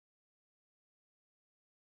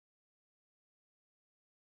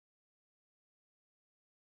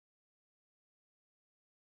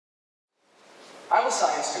I'm a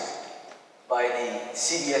science student by the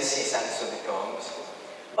CBSE sense of the terms,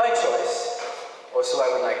 by choice, or so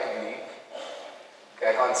I would like to believe. Okay,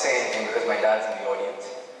 I can't say anything because my dad's in the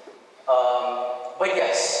audience. But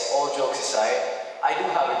yes, all jokes aside, I do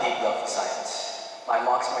have a deep love for science. My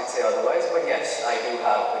marks might say otherwise, but yes, I do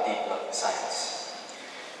have a deep love for science.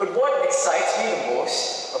 But what excites me the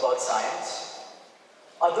most about science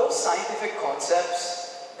are those scientific concepts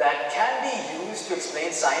that can be used to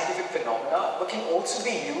explain scientific phenomena, but can also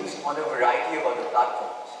be used on a variety of other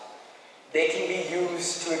platforms. They can be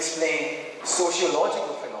used to explain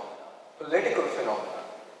sociological phenomena, political phenomena,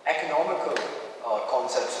 economical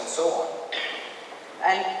concepts, and so on.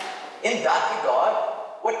 And in that regard,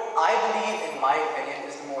 what I believe, in my opinion,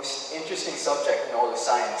 is the most interesting subject in all of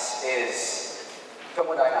science is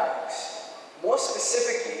thermodynamics. More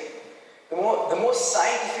specifically, the most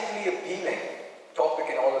scientifically appealing topic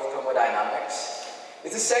in all of thermodynamics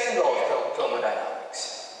is the second law of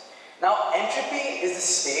thermodynamics. Now, entropy is the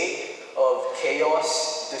state of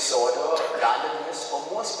chaos, disorder, randomness, or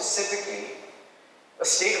more specifically, a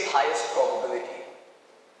state of highest probability.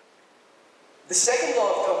 The second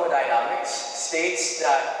law of thermodynamics states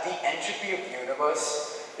that the entropy of the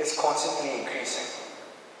universe is constantly increasing.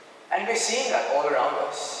 And we're seeing that all around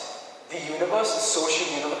us. The universe, the social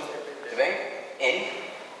universe that we're living in,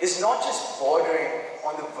 is not just bordering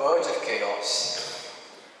on the verge of chaos,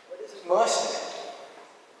 but is immersed in it.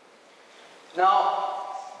 Now,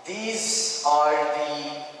 these are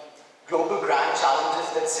the global grand challenges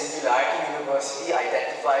that Singularity University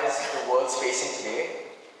identifies the world's facing today.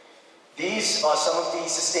 These are some of the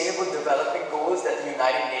sustainable development goals that the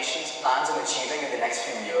United Nations plans on achieving in the next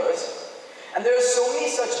few years. And there are so many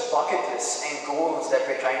such bucket lists and goals that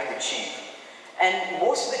we're trying to achieve. And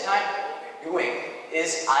most of the time, what we're doing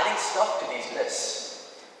is adding stuff to these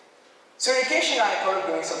lists. So Rikesh and I thought of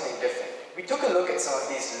doing something different. We took a look at some of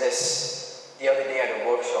these lists the other day at a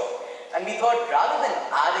workshop, and we thought rather than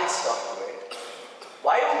adding stuff to it,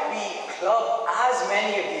 why don't we club as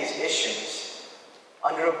many of these issues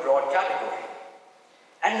under a broad category?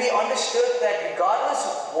 And we understood that regardless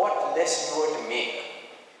of what list you were to make,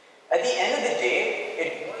 at the end of the day, it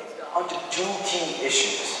boils down to two key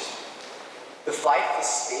issues: the fight for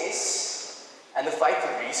space and the fight for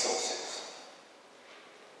resources.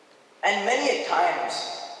 And many a times,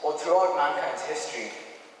 or throughout mankind's history,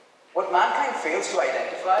 what mankind fails to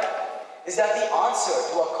identify is that the answer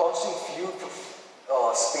to our constant feud for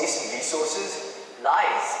space and resources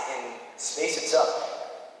lies in space itself.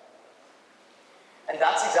 And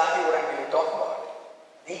that's exactly what I'm going to talk about,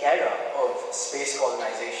 the era of space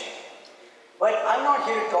colonization. But I'm not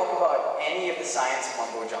here to talk about any of the science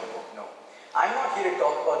mumbo-jumbo, no. I'm not here to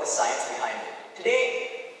talk about the science behind it. Today,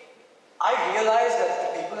 I realize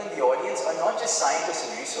that the people in the audience are not just scientists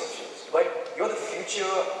and researchers, but you're the future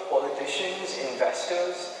politicians,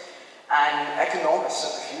 investors, and economists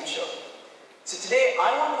of the future. So today,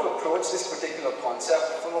 I want to approach this particular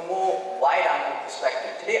concept from a more wide-angle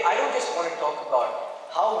perspective. Today, I don't just want to talk about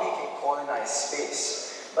how we can colonize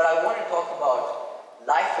space, but I want to talk about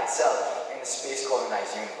life itself in a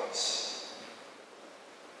space-colonized universe.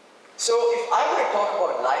 So if I were to talk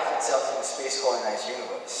about life itself in a space-colonized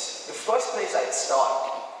universe, the first place I'd start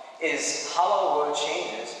is how our world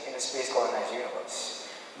changes in a space-colonized universe.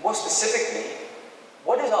 More specifically,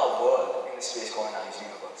 what is our world in a space-colonized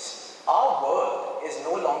universe? Our world is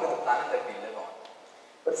no longer the planet that we live on,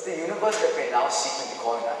 but it's the universe that we're now seeking to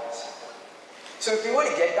colonize. So if we were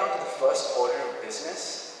to get down to the first order of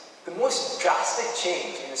business, the most drastic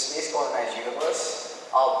change in the space-colonized universe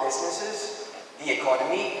are businesses, the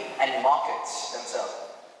economy, and markets themselves.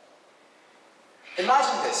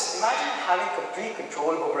 Imagine this. Imagine having complete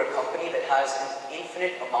control over a company that has an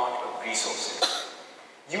infinite amount of resources.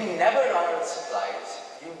 You never run out of supplies,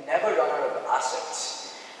 you never run out of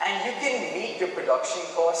assets, and you can meet your production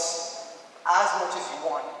costs as much as you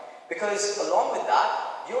want, because along with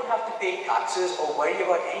that, you don't have to pay taxes or worry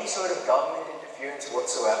about any sort of government interference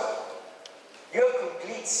whatsoever. You have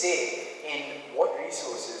complete say in what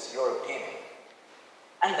resources you're obtaining.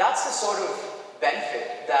 And that's the sort of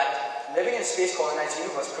benefit that living in a space-colonized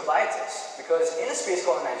universe provides us. Because in a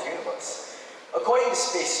space-colonized universe, according to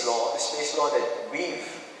space law, the space law that we've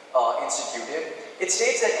instituted, it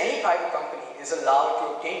states that any private company is allowed to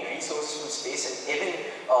obtain resources from space and even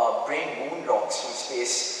bring moon rocks from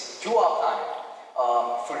space to our planet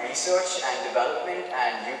for research and development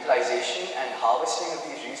and utilization and harvesting of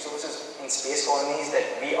these resources in space colonies that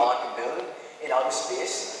we are to build in outer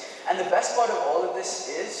space. And the best part of all of this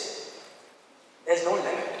is, there's no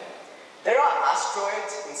limit. There are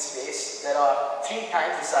asteroids in space that are 3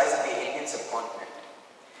 times the size of the Indian subcontinent.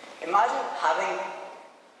 Imagine having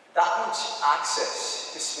that much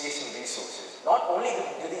access to space and resources. Not only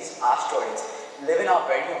do these asteroids live in our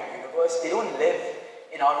very own universe, they don't live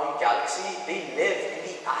in our own galaxy, they live in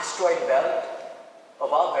the asteroid belt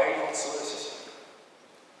of our very own solar system.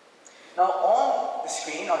 Now on the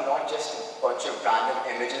screen are not just a bunch of random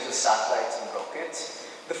images of satellites and rockets.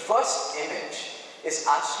 The first image is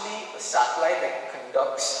actually a satellite that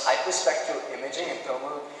conducts hyperspectral imaging and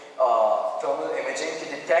thermal imaging to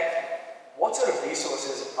detect what sort of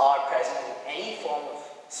resources are present in any form of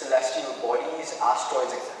celestial bodies,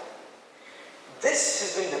 asteroids, etc. This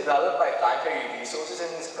has been developed by Planetary Resources and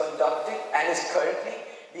is currently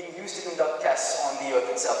being used to conduct tests on the Earth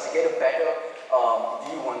itself to get a better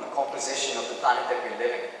view on the composition of the planet that we're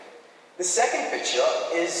living in. The second picture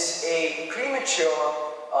is a premature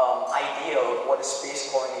idea of what a space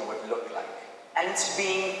colony would look like. And it's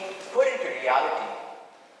being put into reality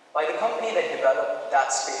by the company that developed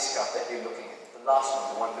that spacecraft that we're looking at, the last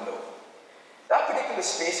one, the one below. That particular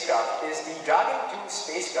spacecraft is the Dragon 2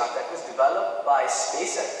 spacecraft that was developed by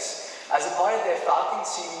SpaceX as a part of their Falcon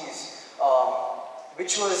series,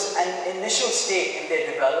 which was an initial stage in their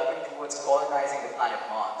development towards colonizing the planet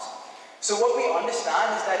Mars. So what we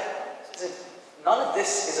understand is that none of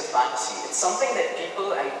this is a fantasy. It's something that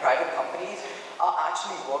people and private companies are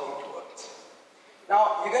actually working towards.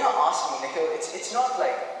 Now, you're going to ask me, Nikhil, it's not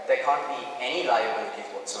like there can't be any liabilities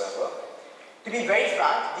whatsoever. To be very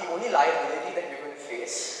frank, the only liability that we're going to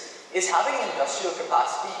face is having an industrial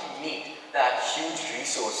capacity to meet that huge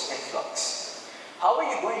resource influx. How are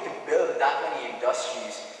you going to build that many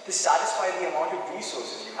industries to satisfy the amount of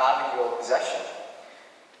resources you have in your possession?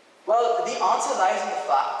 Well, the answer lies in the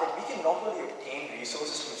fact that we can not only obtain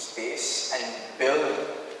resources from space and build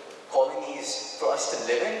colonies for us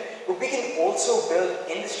to live in, but we can also build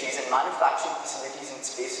industries and manufacturing facilities in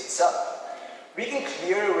space itself. We can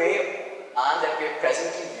clear away land that we're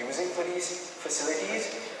presently using for these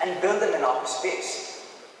facilities and build them in outer space.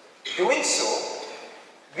 Doing so,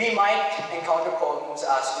 we might encounter problems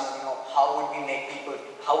as to, how would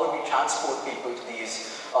we transport people to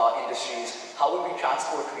these industries? How would we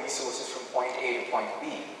transport resources from point A to point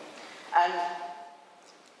B? And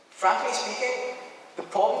frankly speaking, the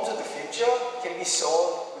problems of the future can be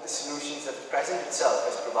solved with the solutions that the present itself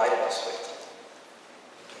has provided us with.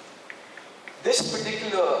 This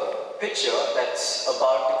particular picture that's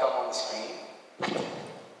about to come on the screen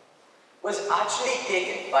was actually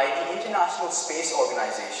taken by the International Space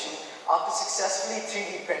Organization after successfully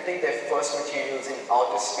 3D printing their first materials in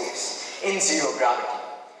outer space in zero gravity.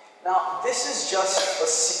 Now, this is just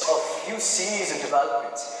a few series of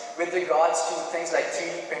developments with regards to things like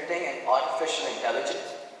 3D printing and artificial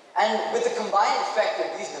intelligence. And with the combined effect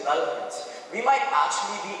of these developments, we might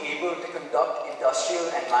actually be able to conduct industrial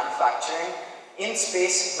and manufacturing in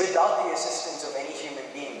space without the assistance of any human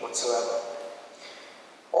being whatsoever.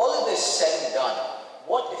 All of this said and done,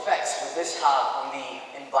 what effects would this have on the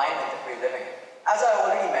environment that we're living in? As I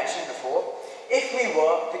already mentioned before, if we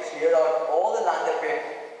were to clear out all the land that we're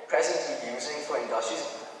presently using for industries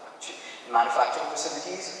and manufacturing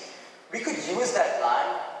facilities, we could use that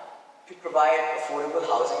land to provide affordable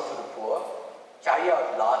housing for the poor, carry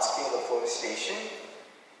out large-scale afforestation,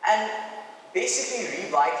 and basically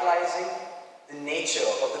revitalizing the nature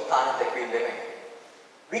of the planet that we're living in.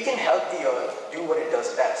 We can help the Earth do what it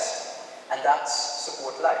does best, and that's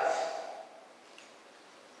support life.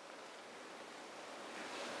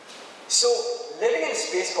 So, living in a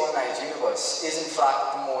space-colonized universe is in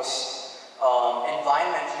fact the most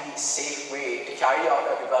environmentally safe way to carry out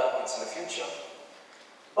our developments in the future.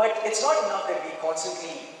 But it's not enough that we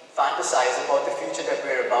constantly fantasize about the future that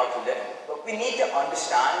we're about to live in, but we need to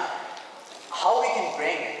understand how we can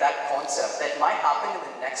bring that concept that might happen in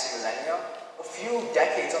the next millennia, a few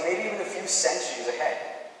decades, or maybe even a few centuries ahead.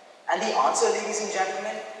 And the answer, ladies and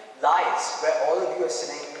gentlemen, lies where all of you are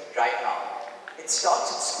sitting right now. It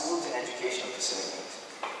starts at schools and educational facilities.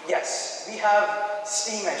 Yes, we have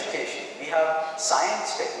STEAM education. We have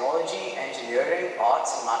science, technology, engineering,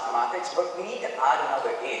 arts, and mathematics, but we need to add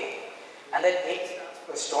another A. And that A stands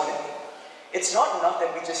for astronomy. It's not enough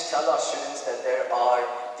that we just tell our students that there are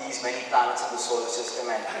these many planets in the solar system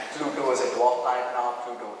and Pluto is a dwarf planet now,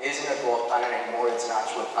 Pluto isn't a dwarf planet anymore, it's an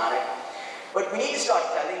actual planet. But we need to start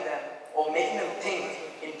telling them or making them think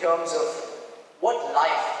in terms of what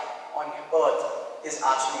life on Earth is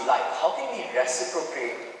actually like. How can we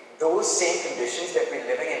reciprocate those same conditions that we're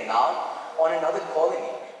living in now on another colony?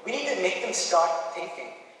 We need to make them start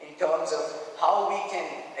thinking in terms of how we can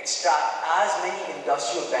extract as many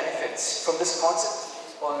industrial benefits from this concept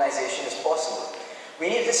of colonization as possible. We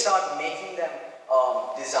need to start making them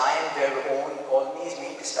design their own colonies. We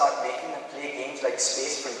need to start making them play games like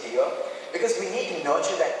Space Frontier, because we need to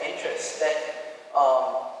nurture that interest that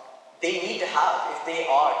they need to have if they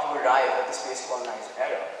are to arrive at the space colonized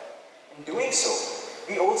era. In doing so,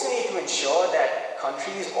 we also need to ensure that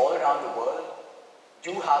countries all around the world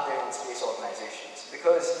do have their own space organizations,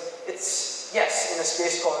 because it's, yes, in a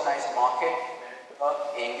space colonized market,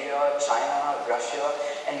 India, China, Russia,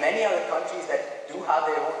 and many other countries that do have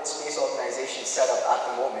their own space organizations set up at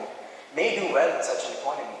the moment may do well in such an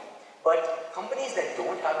economy. But companies that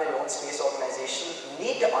don't have their own space organizations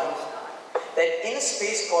need to understand that in a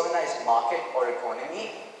space colonized market or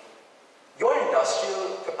economy, your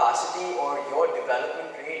industrial capacity or your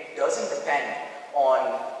development rate doesn't depend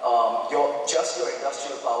on just your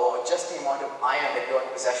industrial power or just the amount of iron that you're in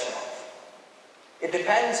possession of. It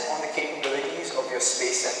depends on the capabilities of your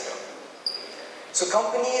space sector. So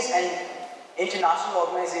companies and international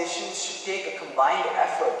organizations should take a combined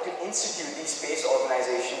effort to institute these space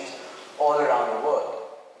organizations all around the world.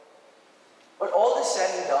 But all this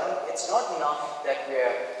said and done, it's not enough that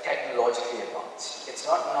we're technologically advanced. It's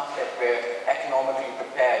not enough that we're economically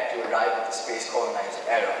prepared to arrive at the space colonized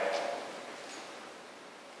era.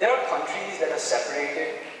 There are countries that are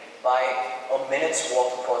separated by a minute's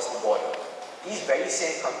walk across the border. These very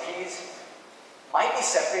same countries might be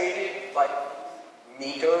separated by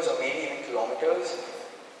meters or maybe even kilometers,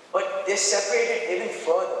 but they're separated even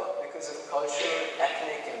further because of cultural,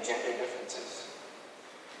 ethnic, and gender differences.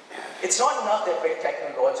 It's not enough that we're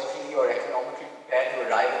technologically or economically prepared to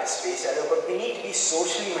arrive at the space era, but we need to be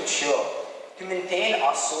socially mature to maintain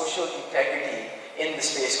our social integrity in the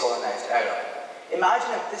space colonized era.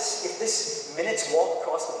 Imagine if this minute's walk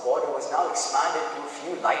across the border was now expanded to a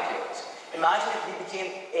few light years. Imagine if we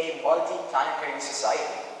became a multi-planetary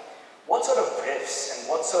society. What sort of rifts and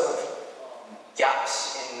what sort of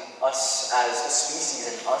gaps in us as a species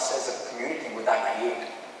and us as a community would that create?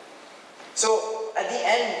 So, at the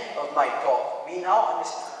end of my talk, we now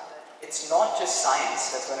understand that it's not just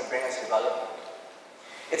science that's going to bring us development.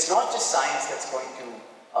 It's not just science that's going to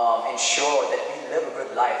ensure that we live a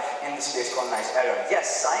good life in the space colonized era.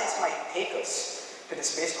 Yes, science might take us to the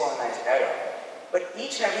space colonized era, but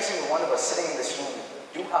each and every single one of us sitting in this room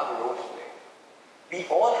do have a role to play. We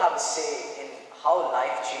all have a say in how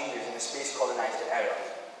life changes in the space colonized era.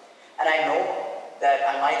 And I know that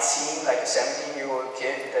I might seem like a 17-year-old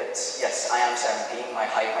kid that's, yes, I am 17, my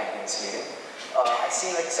height might be misleading. I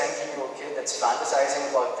seem like a 17-year-old kid that's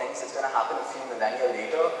fantasizing about things that's going to happen a few millennia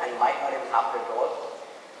later and might not even happen at all.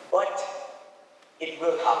 But it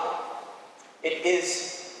will happen. It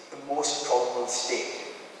is the most probable state.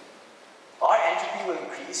 Our entropy will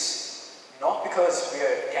increase, not because we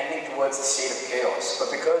are tending towards the state of chaos,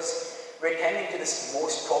 but because we're tending to this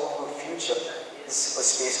most probable future that is a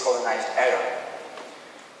space colonized era.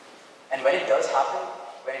 And when it does happen,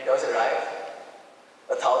 when it does arrive,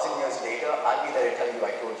 1,000 years later, I'll be there to tell you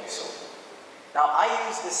I told you so. Now, I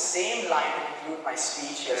used the same line to conclude my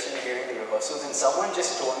speech yesterday during the rehearsals, and someone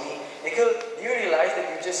just told me, Nikhil, do you realize that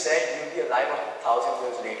you just said you'll be alive 1,000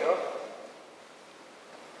 years later?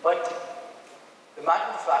 But the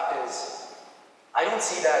matter of the fact is, I don't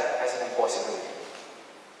see that as an impossibility.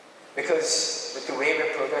 Because with the way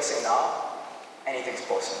we're progressing now, anything's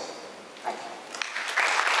possible. Thank you.